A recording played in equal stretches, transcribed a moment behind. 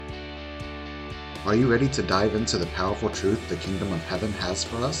Are you ready to dive into the powerful truth the kingdom of heaven has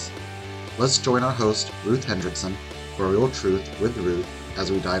for us? Let's join our host, Ruth Hendrickson, for Real Truth with Ruth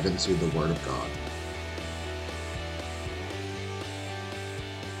as we dive into the Word of God.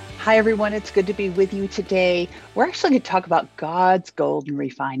 Hi, everyone. It's good to be with you today. We're actually going to talk about God's golden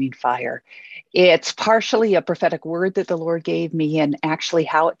refining fire. It's partially a prophetic word that the Lord gave me and actually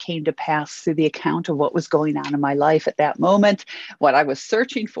how it came to pass through the account of what was going on in my life at that moment, what I was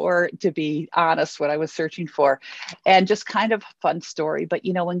searching for, to be honest, what I was searching for, and just kind of a fun story. But,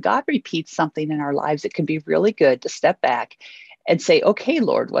 when God repeats something in our lives, it can be really good to step back and say, okay,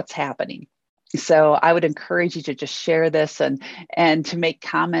 Lord, what's happening? So I would encourage you to just share this and to make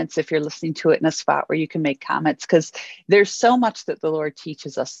comments if you're listening to it in a spot where you can make comments, because there's so much that the Lord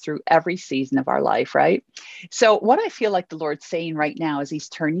teaches us through every season of our life, right? So what I feel like the Lord's saying right now is he's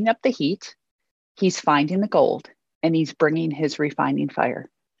turning up the heat, he's finding the gold, and he's bringing his refining fire.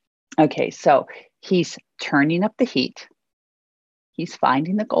 Okay, so he's turning up the heat, he's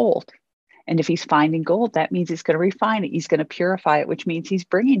finding the gold. And if he's finding gold, that means he's going to refine it. He's going to purify it, which means he's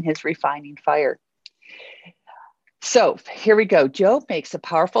bringing his refining fire. So here we go. Job makes a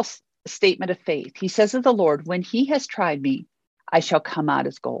powerful statement of faith. He says of the Lord, when he has tried me, I shall come out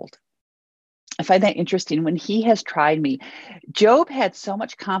as gold. I find that interesting. When he has tried me, Job had so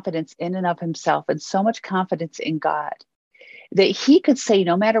much confidence in and of himself and so much confidence in God that he could say,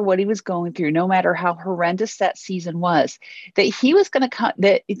 no matter what he was going through, no matter how horrendous that season was, that he was going to come,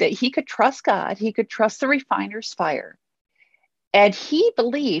 that he could trust God, he could trust the refiner's fire. And he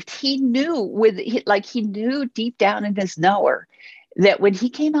believed, he knew he knew deep down in his knower that when he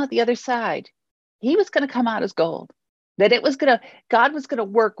came out the other side, he was going to come out as gold, that God was going to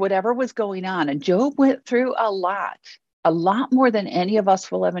work whatever was going on. And Job went through a lot more than any of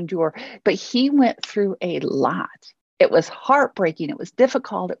us will ever endure, but he went through a lot. It was heartbreaking. It was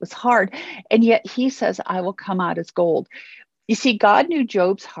difficult. It was hard. And yet he says, I will come out as gold. You see, God knew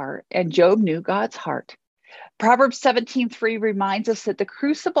Job's heart and Job knew God's heart. Proverbs 17:3 reminds us that the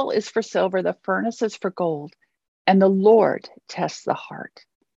crucible is for silver, the furnace is for gold, and the Lord tests the heart.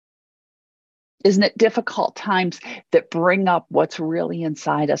 Isn't it difficult times that bring up what's really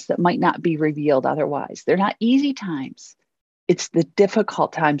inside us that might not be revealed otherwise? They're not easy times. It's the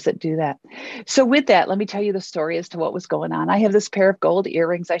difficult times that do that. So with that, let me tell you the story as to what was going on. I have this pair of gold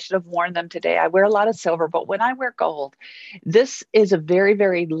earrings. I should have worn them today. I wear a lot of silver, but when I wear gold, this is a very,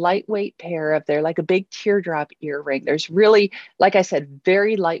 very lightweight pair of, they're like a big teardrop earring. There's really, like I said,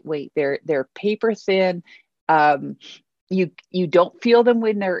 very lightweight. They're paper thin. You don't feel them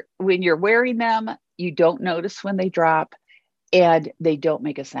when you're wearing them. You don't notice when they drop, and they don't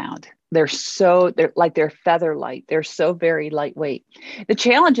make a sound. They're feather light. They're so very lightweight. The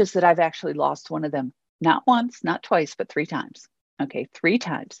challenge is that I've actually lost one of them, not once, not twice, but 3 times. Okay, 3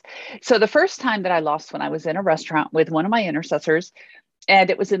 times. So the first time that I lost one, I was in a restaurant with one of my intercessors, and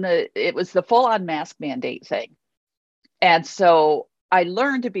it was the full-on mask mandate thing. And so I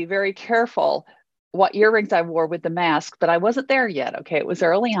learned to be very careful what earrings I wore with the mask, but I wasn't there yet. Okay, it was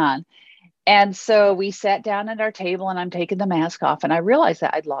early on. And so we sat down at our table and I'm taking the mask off and I realized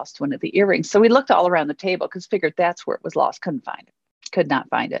that I'd lost one of the earrings. So we looked all around the table because figured that's where it was lost. Couldn't find it. Could not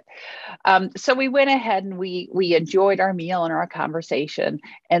find it. So we went ahead and we enjoyed our meal and our conversation.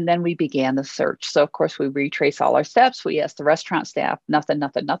 And then we began the search. So of course we retrace all our steps. We asked the restaurant staff, nothing,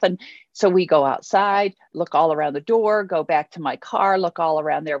 nothing, nothing. So we go outside, look all around the door, go back to my car, look all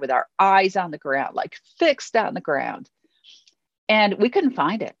around there with our eyes on the ground, like fixed on the ground. And we couldn't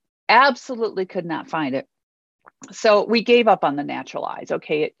find it. Absolutely could not find it. So we gave up on the natural eyes.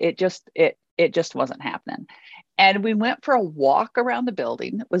 Okay. It just wasn't happening. And we went for a walk around the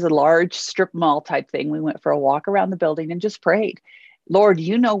building. It was a large strip mall type thing. We went for a walk around the building and just prayed, Lord,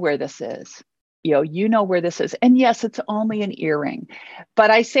 you know where this is. You know where this is. And yes, it's only an earring. But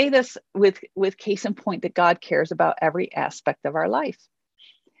I say this with case in point that God cares about every aspect of our life.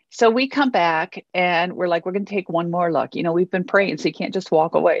 So we come back and we're like, we're going to take one more look. We've been praying, so you can't just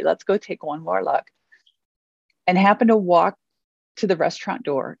walk away. Let's go take one more look. And happened to walk to the restaurant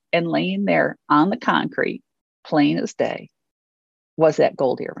door, and laying there on the concrete, plain as day, was that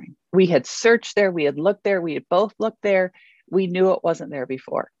gold earring. We had searched there. We had looked there. We had both looked there. We knew it wasn't there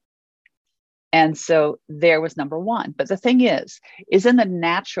before. And so there was number one. But the thing is in the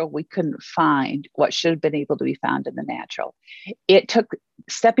natural, we couldn't find what should have been able to be found in the natural. It took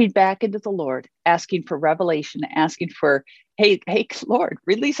stepping back into the Lord, asking for revelation, asking for, hey, Lord,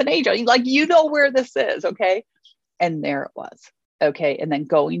 release an angel. Like, you know where this is, okay? And there it was. Okay. And then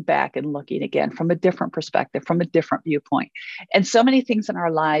going back and looking again from a different perspective, from a different viewpoint. And so many things in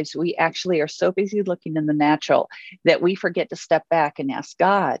our lives, we actually are so busy looking in the natural that we forget to step back and ask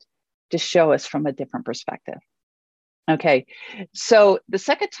God, to show us from a different perspective. Okay. So the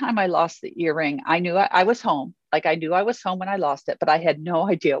second time I lost the earring, I knew I was home. Like I knew I was home when I lost it, but I had no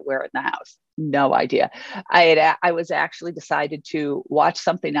idea where in the house. No idea. I was actually decided to watch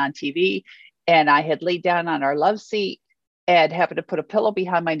something on TV, and I had laid down on our love seat and happened to put a pillow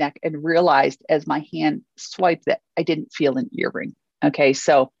behind my neck and realized as my hand swiped that I didn't feel an earring. Okay.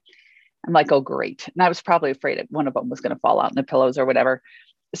 So I'm like, oh, great. And I was probably afraid that one of them was going to fall out in the pillows or whatever.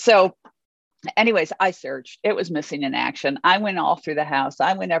 So anyways, I searched. It was missing in action. I went all through the house.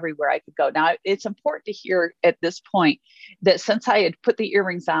 I went everywhere I could go. Now, it's important to hear at this point that since I had put the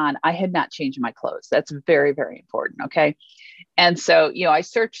earrings on, I had not changed my clothes. That's very, very important. Okay. And so, I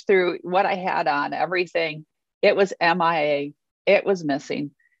searched through what I had on, everything. It was MIA. It was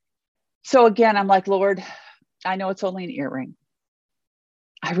missing. So again, I'm like, Lord, I know it's only an earring.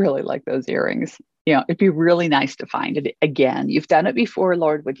 I really like those earrings. It'd be really nice to find it again. You've done it before,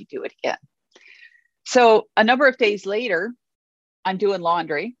 Lord. Would you do it again? So a number of days later, I'm doing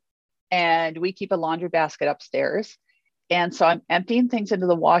laundry, and we keep a laundry basket upstairs. And so I'm emptying things into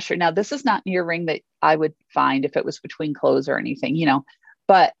the washer. Now, this is not an earring that I would find if it was between clothes or anything,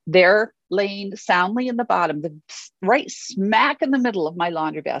 but they're laying soundly in the bottom, the right smack in the middle of my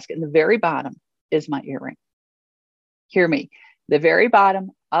laundry basket. In the very bottom is my earring. Hear me. The very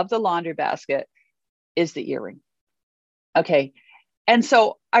bottom of the laundry basket is the earring. Okay. And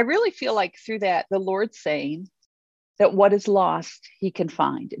so I really feel like through that, the Lord's saying that what is lost, he can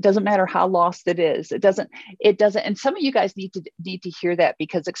find. It doesn't matter how lost it is. It doesn't. And some of you guys need to hear that,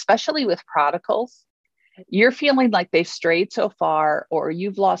 because especially with prodigals, you're feeling like they've strayed so far, or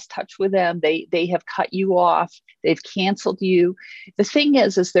you've lost touch with them. They have cut you off. They've canceled you. The thing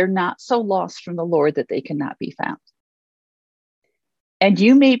is they're not so lost from the Lord that they cannot be found. And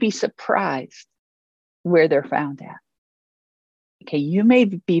you may be surprised where they're found at. Okay, you may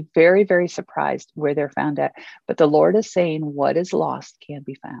be very, very surprised where they're found at, but the Lord is saying what is lost can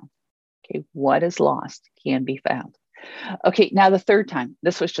be found. Okay, what is lost can be found. Okay, now the third time,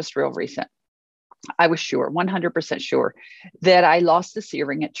 this was just real recent. I was sure, 100% sure, that I lost this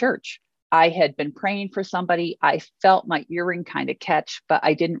earring at church. I had been praying for somebody. I felt my earring kind of catch, but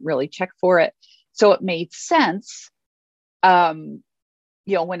I didn't really check for it. So it made sense,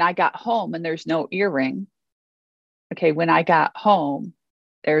 when I got home and there's no earring. Okay, when I got home,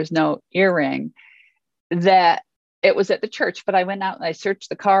 there's no earring, that it was at the church, but I went out and I searched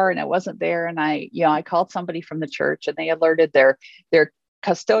the car and it wasn't there. And I called somebody from the church, and they alerted their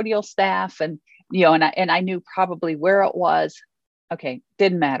custodial staff, and I knew probably where it was. Okay,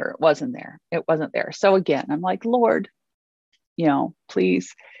 didn't matter. It wasn't there. It wasn't there. So again, I'm like, Lord,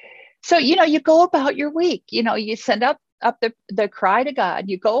 please. So, you go about your week, you send up the cry to God.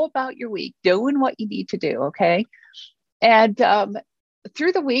 You go about your week doing what you need to do. Okay. And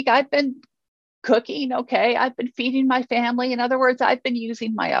through the week, I've been cooking. Okay. I've been feeding my family. In other words, I've been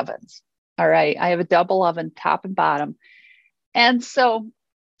using my ovens. All right. I have a double oven, top and bottom. And so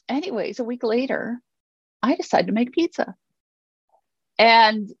anyways, a week later, I decided to make pizza.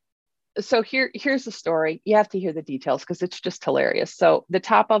 And so here's the story. You have to hear the details because it's just hilarious. So the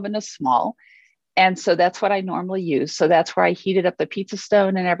top oven is small. And so that's what I normally use. So that's where I heated up the pizza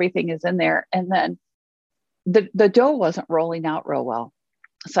stone, and everything is in there. And then the dough wasn't rolling out real well.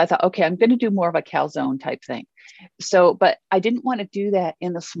 So I thought, okay, I'm going to do more of a calzone type thing. So, but I didn't want to do that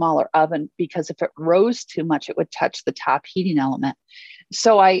in the smaller oven, because if it rose too much, it would touch the top heating element.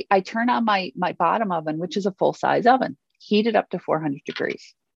 So I turn on my bottom oven, which is a full size oven, heated up to 400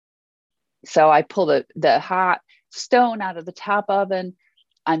 degrees. So I pull the hot stone out of the top oven.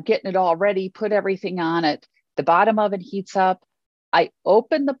 I'm getting it all ready, put everything on it. The bottom oven heats up. I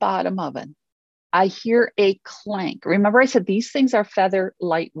open the bottom oven. I hear a clank. Remember I said these things are feather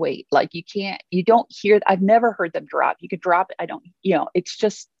lightweight. Like you don't hear, I've never heard them drop. You could drop it. I don't, it's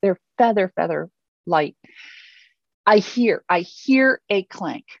just, they're feather light. I hear a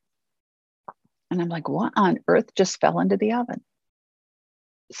clank. And I'm like, what on earth just fell into the oven?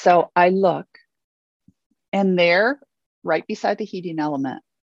 So I look, and there, right beside the heating element,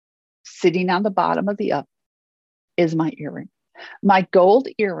 sitting on the bottom of the oven, is my earring, my gold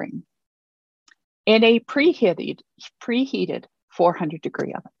earring, in a preheated 400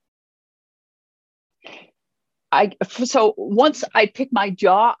 degree oven. So once I picked my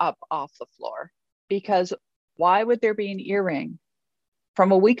jaw up off the floor, because why would there be an earring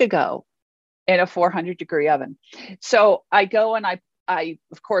from a week ago in a 400 degree oven? So I go and I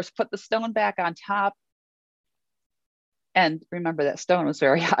of course put the stone back on top. And remember that stone was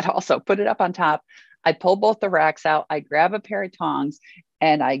very hot also. Put it up on top. I pull both the racks out. I grab a pair of tongs,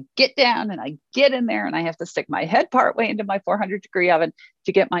 And I get down and I get in there and I have to stick my head part way into my 400-degree oven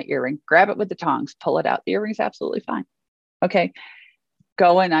to get my earring, grab it with the tongs, pull it out. The earring's absolutely fine. Okay.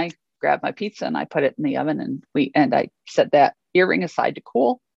 Go and I grab my pizza and I put it in the oven and I set that earring aside to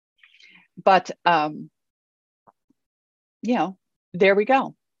cool. But, there we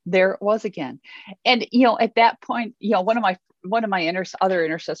go. There it was again. And, at that point, one of my other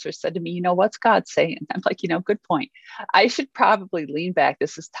intercessors said to me, what's God saying? I'm like, good point. I should probably lean back.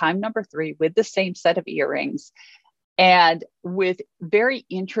 This is time number 3 with the same set of earrings and with very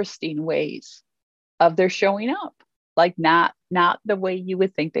interesting ways of their showing up, like not the way you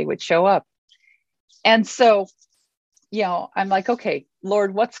would think they would show up. And so, I'm like, okay,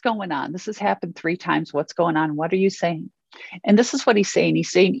 Lord, what's going on? This has happened 3 times. What's going on? What are you saying? And this is what he's saying. He's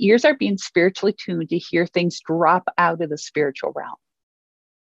saying ears are being spiritually tuned to hear things drop out of the spiritual realm.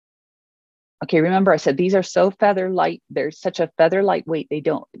 Okay, remember I said these are so feather light. There's such a feather light weight.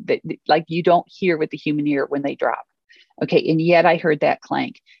 Like you don't hear with the human ear when they drop. Okay, and yet I heard that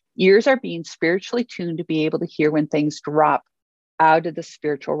clank. Ears are being spiritually tuned to be able to hear when things drop out of the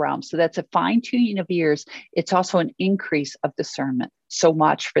spiritual realm. So that's a fine tuning of ears. It's also an increase of discernment. So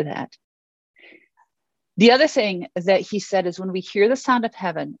much for that. The other thing that he said is when we hear the sound of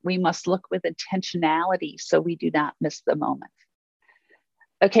heaven, we must look with intentionality so we do not miss the moment.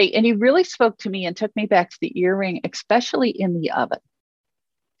 Okay, and he really spoke to me and took me back to the earring, especially in the oven,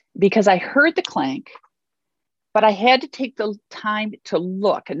 because I heard the clank, but I had to take the time to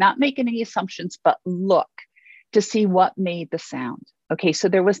look and not make any assumptions, but look to see what made the sound. Okay, so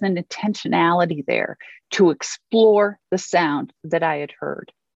there was an intentionality there to explore the sound that I had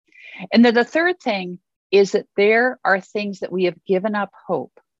heard. And then the third thing is that there are things that we have given up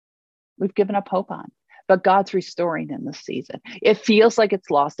hope. We've given up hope on, but God's restoring in this season. It feels like it's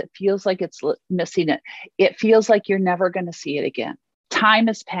lost. It feels like it's missing it. It feels like you're never going to see it again. Time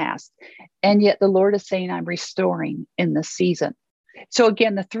has passed. And yet the Lord is saying, I'm restoring in this season. So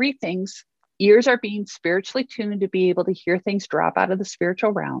again, the 3 things, ears are being spiritually tuned to be able to hear things drop out of the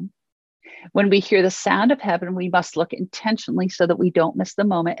spiritual realm. When we hear the sound of heaven, we must look intentionally so that we don't miss the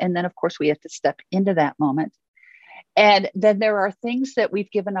moment. And then, of course, we have to step into that moment. And then there are things that we've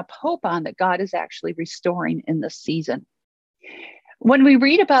given up hope on that God is actually restoring in this season. When we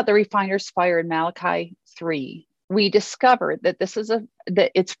read about the refiner's fire in Malachi 3, we discover that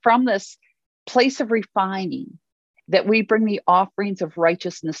that it's from this place of refining that we bring the offerings of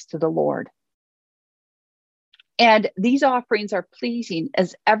righteousness to the Lord. And these offerings are pleasing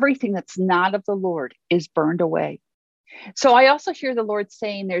as everything that's not of the Lord is burned away. So I also hear the Lord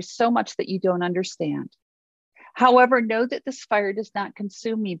saying there's so much that you don't understand. However, know that this fire does not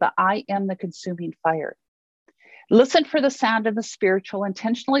consume me, but I am the consuming fire. Listen for the sound of the spiritual,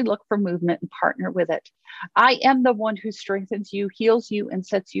 intentionally look for movement and partner with it. I am the one who strengthens you, heals you, and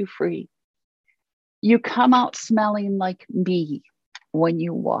sets you free. You come out smelling like me when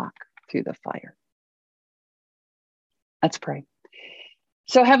you walk through the fire. Let's pray.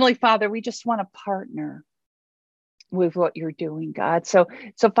 So Heavenly Father, we just want to partner with what you're doing, God. So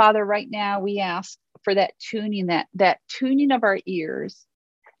Father, right now we ask for that tuning, that tuning of our ears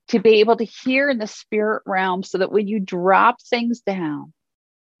to be able to hear in the spirit realm so that when you drop things down,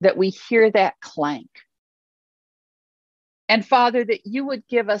 that we hear that clank. And Father, that you would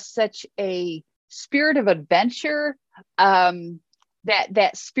give us such a spirit of adventure,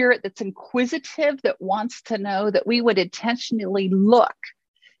 that spirit that's inquisitive, that wants to know, that we would intentionally look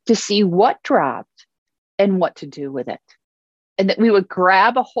to see what dropped and what to do with it. And that we would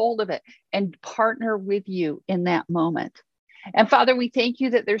grab a hold of it and partner with you in that moment. And Father, we thank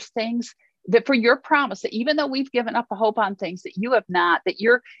you that there's things that for your promise, that even though we've given up a hope on things that you have not, that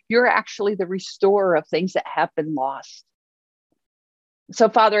you're actually the restorer of things that have been lost. So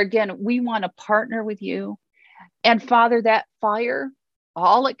Father, again, we want to partner with you. And Father, that fire,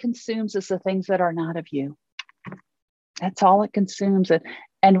 all it consumes is the things that are not of you. That's all it consumes.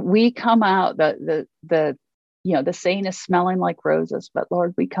 And we come out, the saying is smelling like roses, but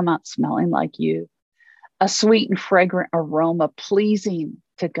Lord, we come out smelling like you, a sweet and fragrant aroma, pleasing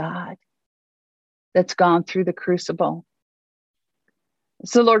to God, that's gone through the crucible.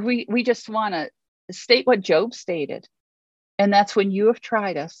 So Lord, we just want to state what Job stated. And that's when you have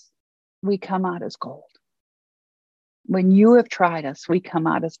tried us, we come out as gold. When you have tried us, we come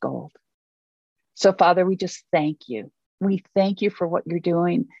out as gold. So Father, we just thank you. We thank you for what you're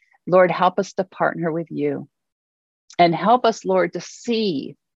doing. Lord, help us to partner with you. And help us, Lord, to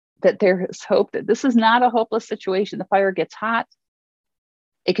see that there is hope, that this is not a hopeless situation. The fire gets hot.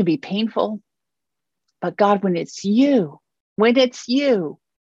 It can be painful. But God, when it's you,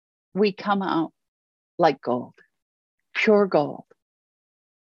 we come out like gold, pure gold.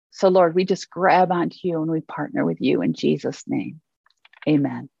 So, Lord, we just grab onto you and we partner with you in Jesus' name.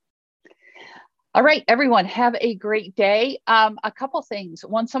 Amen. All right, everyone, have a great day. A couple things.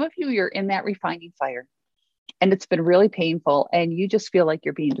 One, some of you, you're in that refining fire and it's been really painful and you just feel like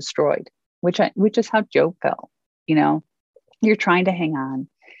you're being destroyed, which is how Job felt. You're trying to hang on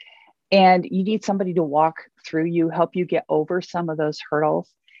and you need somebody to walk through you, help you get over some of those hurdles.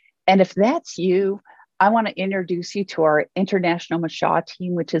 And if that's you, I want to introduce you to our International Mashah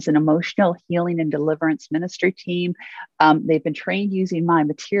team, which is an emotional healing and deliverance ministry team. They've been trained using my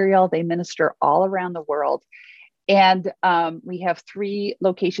material. They minister all around the world. And we have 3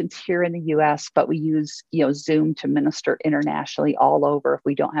 locations here in the U.S., but we use Zoom to minister internationally all over if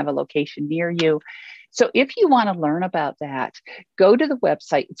we don't have a location near you. So if you want to learn about that, go to the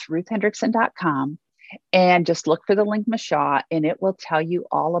website. It's ruthhendrickson.com. And just look for the link Mashah, and it will tell you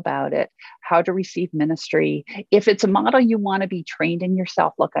all about it, how to receive ministry. If it's a model you want to be trained in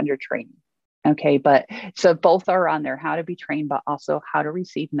yourself, look under training. Okay, but so both are on there, how to be trained, but also how to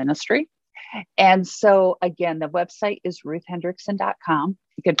receive ministry. And so again, the website is ruthhendrickson.com.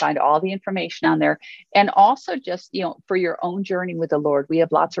 You can find all the information on there. And also just, for your own journey with the Lord, we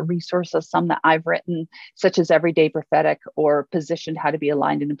have lots of resources, some that I've written, such as Everyday Prophetic or Positioned, How to Be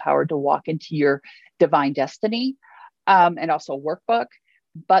Aligned and Empowered to Walk into Your Divine Destiny, and also a workbook.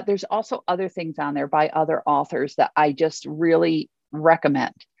 But there's also other things on there by other authors that I just really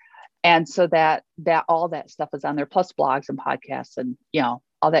recommend. And so that all that stuff is on there, plus blogs and podcasts and,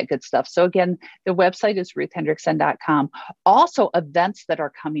 all that good stuff. So again, the website is ruthhendrickson.com. Also events that are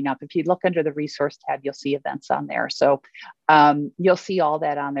coming up. If you look under the resource tab, you'll see events on there. So you'll see all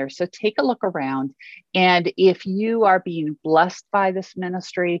that on there. So take a look around. And if you are being blessed by this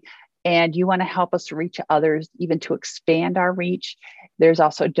ministry and you want to help us reach others, even to expand our reach, there's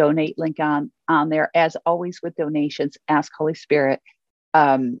also a donate link on there. As always with donations, ask Holy Spirit,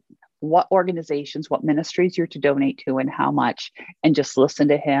 what organizations, what ministries you're to donate to and how much, and just listen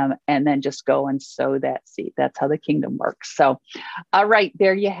to him and then just go and sow that seed. That's how the kingdom works. So, all right,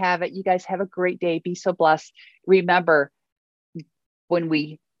 there you have it. You guys have a great day. Be so blessed. Remember, when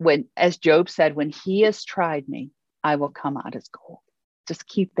as Job said, when he has tried me, I will come out as gold. Just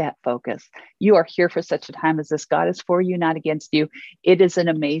keep that focus. You are here for such a time as this. God is for you, not against you. It is an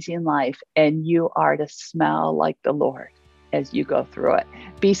amazing life, and you are to smell like the Lord as you go through it.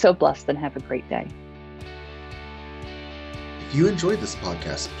 Be so blessed and have a great day. If you enjoyed this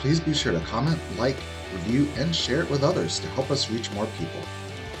podcast, please be sure to comment, like, review, and share it with others to help us reach more people.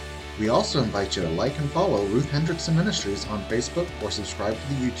 We also invite you to like and follow Ruth Hendrickson Ministries on Facebook or subscribe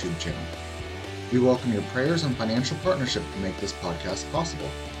to the YouTube channel. We welcome your prayers and financial partnership to make this podcast possible.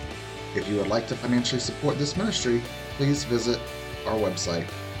 If you would like to financially support this ministry, please visit our website,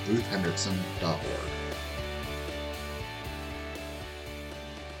 ruthhendrickson.org.